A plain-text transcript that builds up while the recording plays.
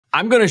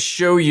I'm going to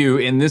show you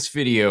in this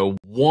video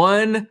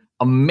one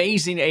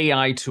amazing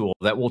AI tool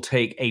that will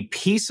take a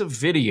piece of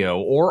video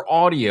or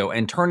audio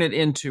and turn it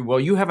into, well,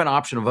 you have an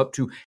option of up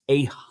to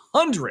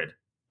 100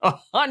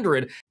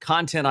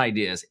 content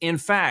ideas. In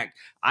fact,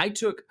 I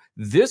took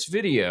this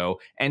video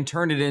and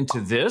turned it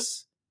into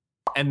this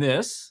and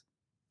this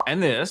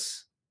and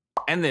this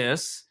and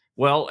this,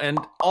 well, and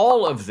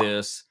all of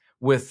this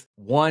with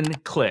one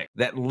click.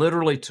 That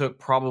literally took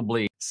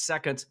probably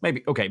seconds,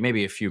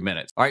 maybe a few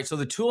minutes. All right, so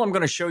the tool I'm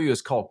going to show you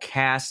is called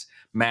Cast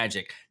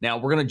Magic. Now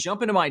we're going to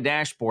jump into my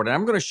dashboard and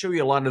I'm going to show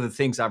you a lot of the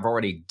things I've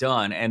already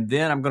done, and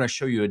then I'm going to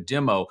show you a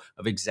demo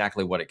of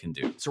exactly what it can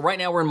do. So right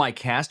now we're in my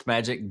Cast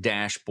Magic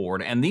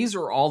dashboard, and these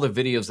are all the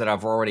videos that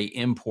I've already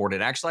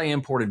imported. Actually, I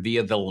imported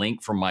via the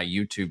link from my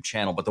YouTube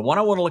channel, but the one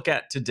I want to look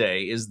at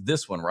today is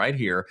this one right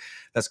here.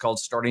 That's called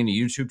Starting a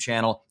YouTube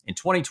Channel in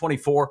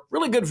 2024.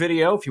 Really good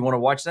video. If you want to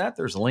watch that,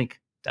 there's a link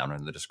down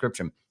in the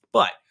description.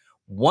 But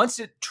once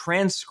it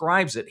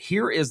transcribes it,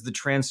 here is the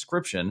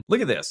transcription. Look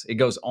at this. It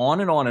goes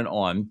on and on and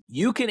on.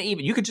 You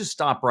could just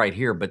stop right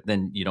here, but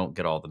then you don't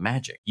get all the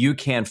magic. You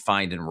can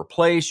find and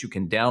replace. You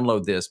can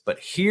download this, but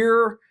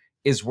here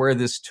is where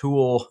this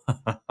tool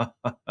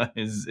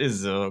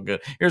is so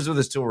good. Here's where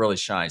this tool really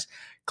shines.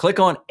 Click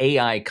on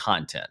AI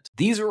content.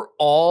 These are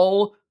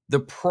all the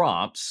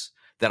prompts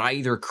that I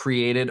either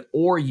created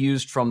or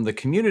used from the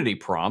community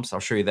prompts. I'll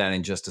show you that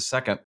in just a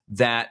second,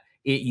 that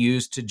it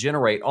used to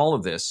generate all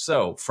of this.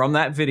 So from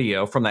that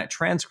video, from that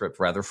transcript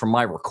rather, from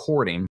my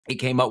recording, it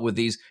came up with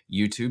these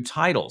YouTube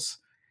titles.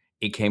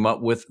 It came up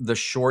with the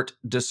short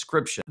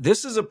description.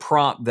 This is a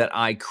prompt that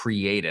I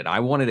created. I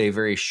wanted a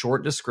very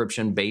short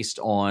description based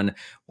on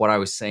what I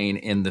was saying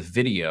in the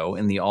video,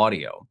 in the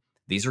audio.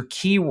 These are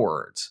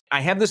keywords.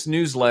 I have this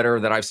newsletter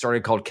that I've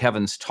started called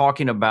Kevin's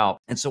Talking About.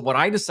 And so what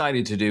I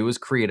decided to do is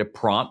create a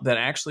prompt that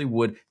actually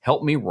would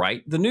help me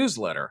write the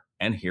newsletter.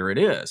 And here it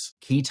is.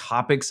 Key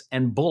topics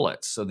and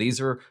bullets. So these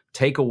are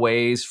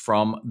takeaways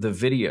from the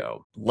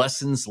video.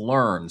 Lessons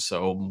learned.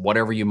 So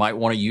whatever you might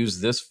want to use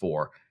this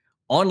for.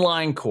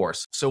 Online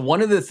course. So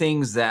one of the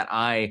things that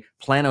I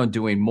plan on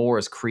doing more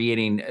is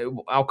creating,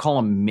 I'll call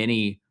them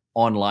mini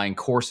online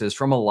courses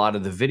from a lot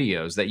of the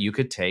videos that you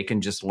could take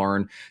and just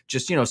learn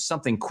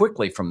something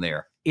quickly from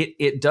there.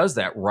 It does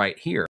that right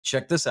here.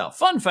 Check this out.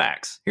 Fun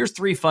facts. Here's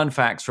 3 fun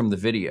facts from the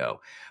video.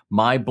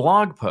 My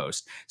blog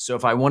post. So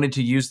if I wanted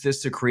to use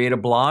this to create a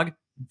blog,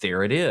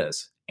 there it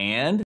is.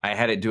 And I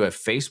had it do a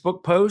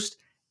Facebook post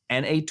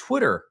and a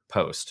Twitter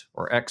post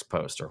or X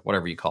post or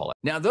whatever you call it.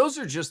 Now, those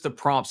are just the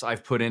prompts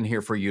I've put in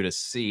here for you to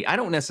see. I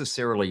don't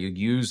necessarily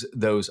use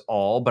those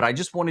all, but I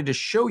just wanted to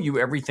show you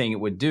everything it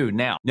would do.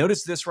 Now,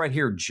 notice this right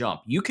here,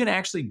 jump. You can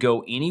actually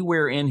go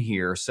anywhere in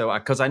here. So,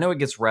 because I know it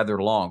gets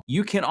rather long,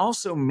 you can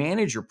also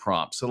manage your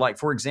prompts. So like,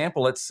 for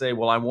example, let's say,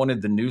 well, I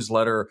wanted the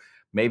newsletter,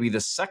 maybe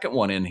the second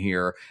one in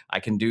here, I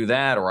can do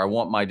that, or I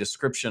want my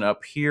description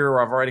up here,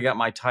 or I've already got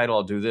my title,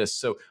 I'll do this.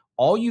 So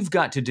all you've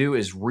got to do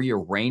is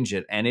rearrange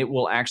it, and it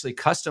will actually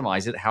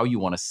customize it how you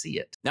want to see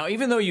it. Now,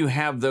 even though you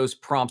have those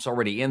prompts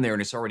already in there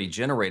and it's already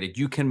generated,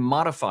 you can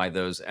modify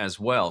those as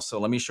well. So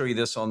let me show you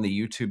this on the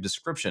YouTube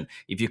description.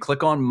 If you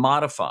click on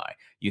modify,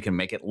 you can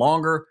make it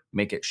longer,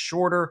 make it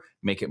shorter,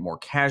 make it more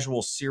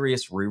casual,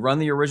 serious, rerun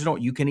the original.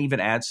 You can even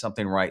add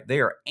something right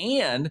there.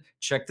 And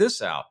check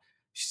this out.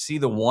 See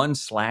the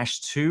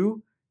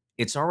 1/2?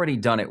 It's already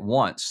done it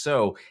once.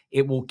 So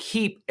it will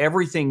keep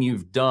everything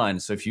you've done.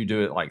 So if you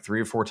do it like 3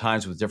 or 4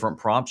 times with different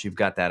prompts, you've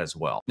got that as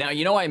well. Now,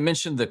 I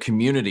mentioned the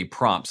community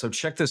prompts. So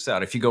check this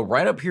out. If you go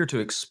right up here to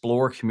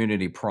explore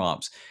community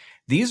prompts,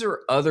 these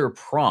are other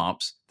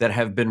prompts that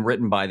have been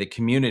written by the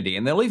community,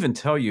 and they'll even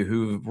tell you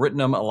who've written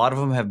them. A lot of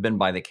them have been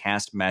by the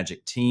Cast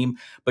Magic team,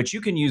 but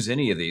you can use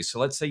any of these. So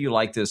let's say you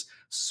like this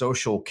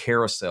social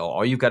carousel.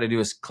 All you've got to do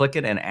is click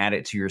it and add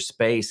it to your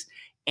space.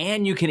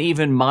 And you can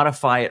even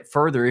modify it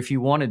further if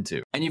you wanted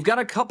to. And you've got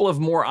a couple of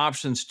more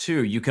options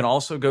too. You can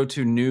also go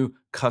to new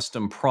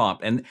custom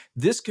prompt, and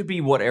this could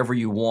be whatever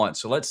you want.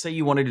 So let's say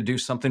you wanted to do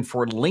something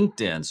for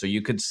LinkedIn. So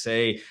you could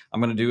say,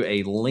 I'm going to do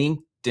a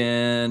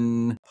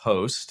LinkedIn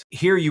post.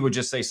 Here you would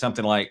just say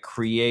something like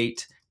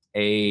create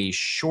a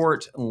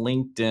short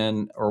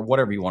LinkedIn or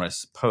whatever you want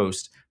to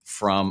post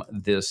from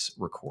this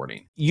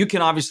recording. You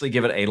can obviously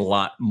give it a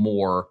lot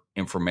more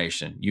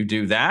information. You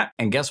do that,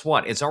 and guess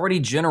what? It's already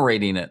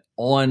generating it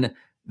on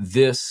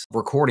this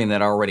recording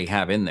that I already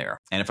have in there.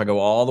 And if I go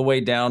all the way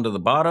down to the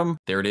bottom,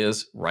 there it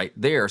is right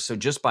there. So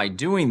just by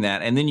doing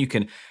that, and then you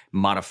can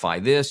modify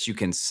this, you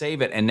can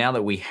save it. And now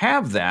that we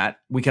have that,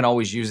 we can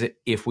always use it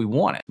if we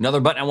want it.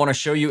 Another button I want to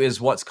show you is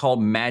what's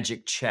called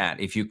Magic Chat.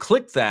 If you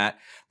click that,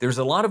 there's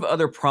a lot of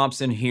other prompts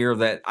in here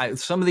that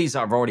some of these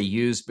I've already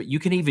used, but you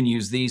can even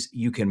use these.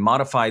 You can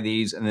modify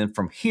these. And then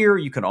from here,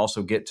 you can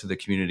also get to the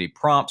community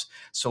prompts.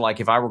 So like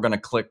if I were going to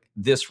click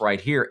this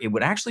right here, it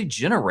would actually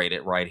generate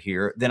it right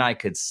here. Then I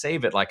could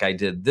save it like I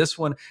did this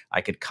one.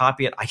 I could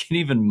copy it. I can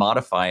even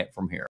modify it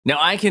from here. Now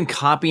I can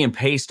copy and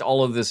paste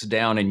all of this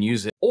down and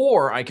use it,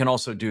 or I can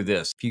also do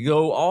this. If you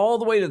go all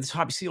the way to the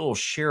top, you see a little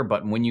share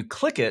button. When you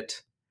click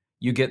it,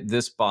 you get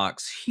this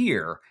box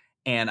here.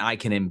 and I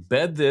can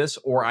embed this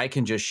or I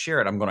can just share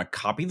it. I'm going to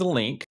copy the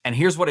link. And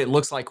here's what it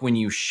looks like when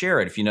you share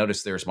it. If you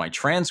notice, there's my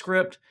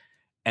transcript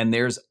and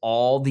there's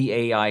all the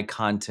AI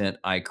content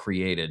I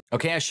created.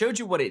 Okay, I showed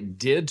you what it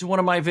did to one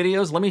of my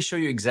videos. Let me show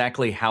you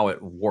exactly how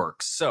it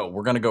works. So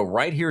we're gonna go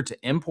right here to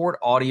import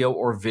audio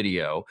or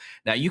video.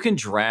 Now you can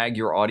drag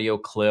your audio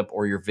clip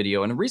or your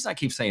video. And the reason I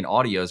keep saying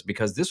audio is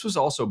because this was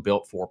also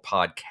built for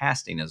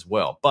podcasting as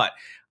well. But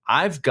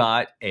I've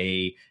got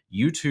a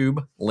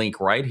YouTube link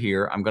right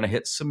here. I'm gonna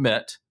hit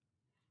submit.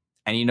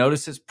 And you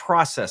notice it's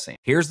processing.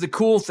 Here's the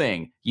cool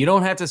thing. You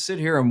don't have to sit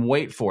here and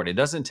wait for it. It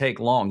doesn't take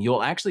long.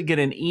 You'll actually get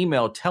an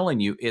email telling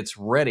you it's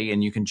ready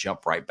and you can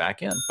jump right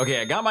back in.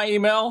 Okay, I got my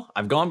email.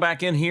 I've gone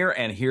back in here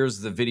and here's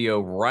the video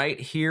right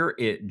here.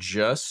 It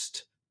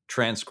just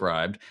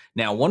transcribed.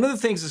 Now, one of the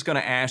things it's going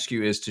to ask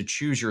you is to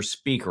choose your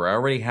speaker. I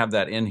already have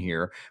that in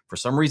here. For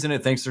some reason,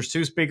 it thinks there's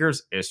 2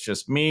 speakers. It's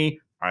just me.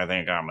 I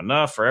think I'm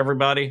enough for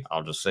everybody.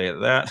 I'll just say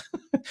it that.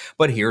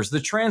 But here's the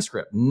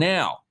transcript.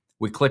 Now,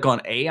 we click on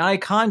AI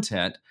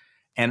content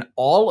and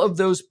all of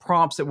those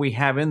prompts that we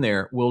have in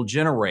there will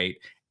generate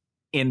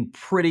in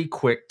pretty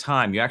quick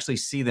time. You actually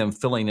see them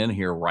filling in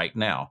here right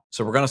now.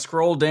 So we're going to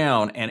scroll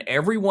down and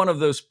every one of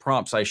those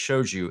prompts I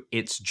showed you,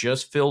 it's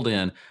just filled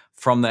in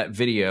from that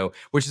video,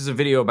 which is a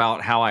video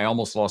about how I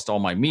almost lost all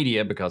my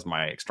media because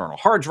my external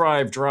hard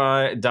drive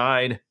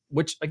died,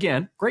 which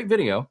again, great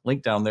video,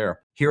 link down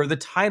there. Here are the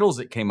titles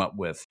it came up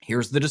with.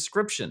 Here's the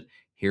description.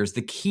 Here's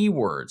the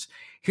keywords.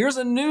 Here's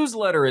a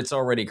newsletter it's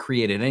already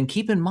created. And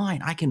keep in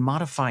mind, I can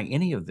modify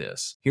any of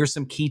this. Here's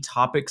some key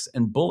topics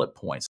and bullet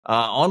points.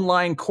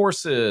 Online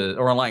course,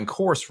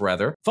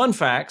 fun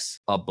facts,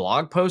 a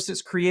blog post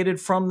that's created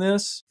from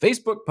this,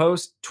 Facebook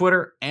post,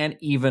 Twitter, and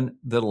even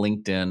the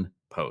LinkedIn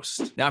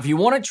post. Now, if you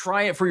want to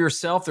try it for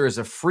yourself, there is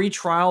a free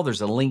trial.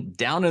 There's a link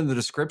down in the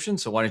description.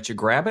 So why don't you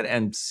grab it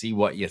and see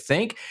what you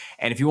think?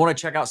 And if you want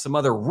to check out some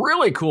other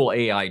really cool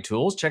AI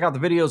tools, check out the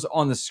videos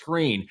on the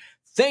screen.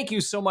 Thank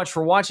you so much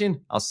for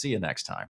watching. I'll see you next time.